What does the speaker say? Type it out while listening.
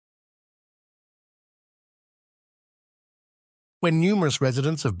When numerous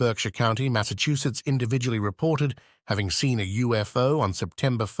residents of Berkshire County, Massachusetts individually reported having seen a UFO on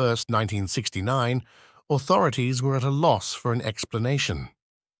September 1, 1969, authorities were at a loss for an explanation.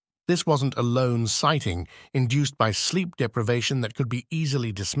 This wasn't a lone sighting induced by sleep deprivation that could be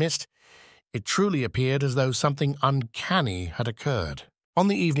easily dismissed. It truly appeared as though something uncanny had occurred. On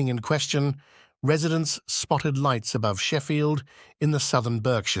the evening in question, residents spotted lights above Sheffield in the southern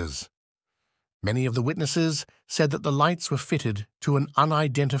Berkshires. Many of the witnesses said that the lights were fitted to an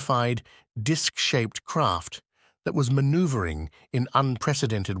unidentified, disc-shaped craft that was maneuvering in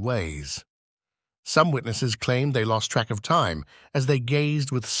unprecedented ways. Some witnesses claimed they lost track of time as they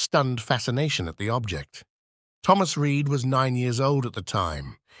gazed with stunned fascination at the object. Thomas Reed was 9 years old at the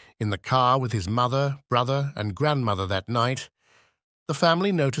time. In the car with his mother, brother, and grandmother that night, the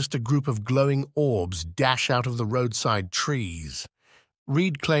family noticed a group of glowing orbs dash out of the roadside trees.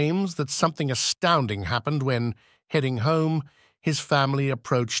 Reed claims that something astounding happened when, heading home, his family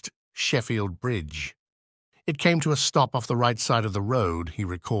approached Sheffield Bridge. It came to a stop off the right side of the road, he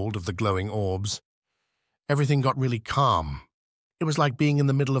recalled, of the glowing orbs. Everything got really calm. It was like being in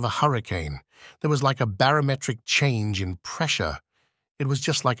the middle of a hurricane. There was like a barometric change in pressure. It was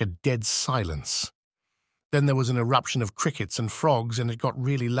just like a dead silence. Then there was an eruption of crickets and frogs, and it got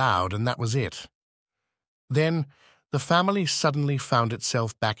really loud, and that was it. Then the family suddenly found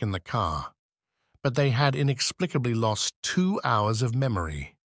itself back in the car, but they had inexplicably lost 2 hours of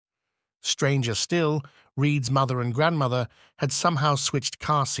memory. Stranger still, Reed's mother and grandmother had somehow switched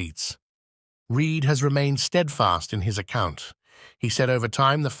car seats. Reed has remained steadfast in his account. He said over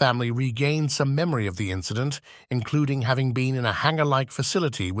time the family regained some memory of the incident, including having been in a hangar-like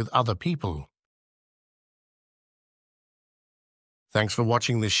facility with other people. Thanks for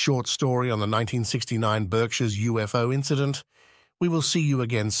watching this short story on the 1969 Berkshire's UFO incident. We will see you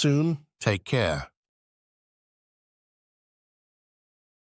again soon. Take care.